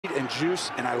and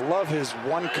juice, and I love his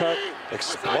one-cut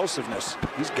explosiveness.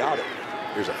 He's got it.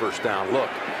 Here's a first down look.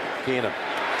 Keenum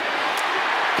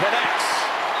connects.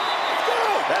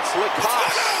 That's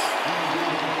LaCosse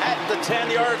at the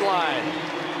 10-yard line.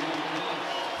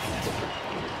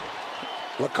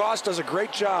 LaCosse does a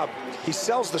great job. He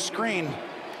sells the screen,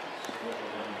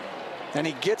 and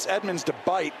he gets Edmonds to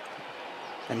bite.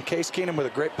 And Case Keenum with a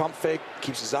great pump fake,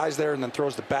 keeps his eyes there and then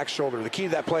throws the back shoulder. The key to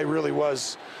that play really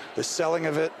was the selling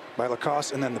of it by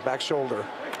LaCosse and then the back shoulder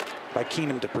by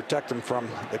Keenum to protect him from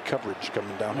the coverage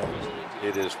coming downhill.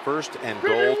 It is first and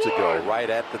goal to go right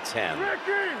at the 10. Yeah,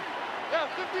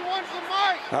 51's the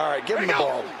mic. All right, give him the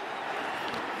ball.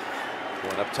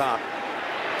 One up top.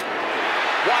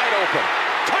 Wide open.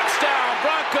 Touchdown,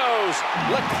 Broncos.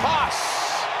 LaCosse.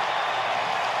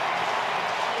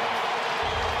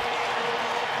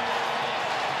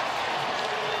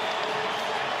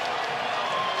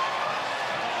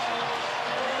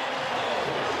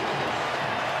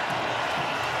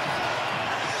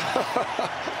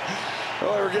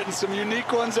 Well, we're getting some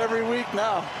unique ones every week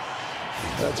now.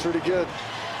 That's pretty good.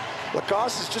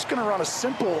 LaCosse is just going to run a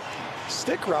simple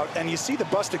stick route, and you see the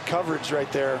busted coverage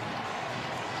right there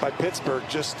by Pittsburgh.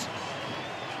 Just,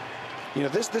 you know,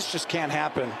 this just can't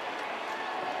happen.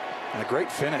 And a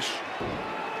great finish.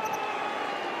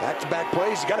 Back-to-back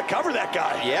plays. You got to cover that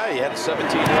guy. Yeah, he had a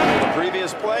 17-yard the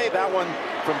previous play. That one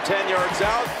from 10 yards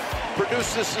out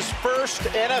produces his first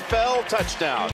NFL touchdown.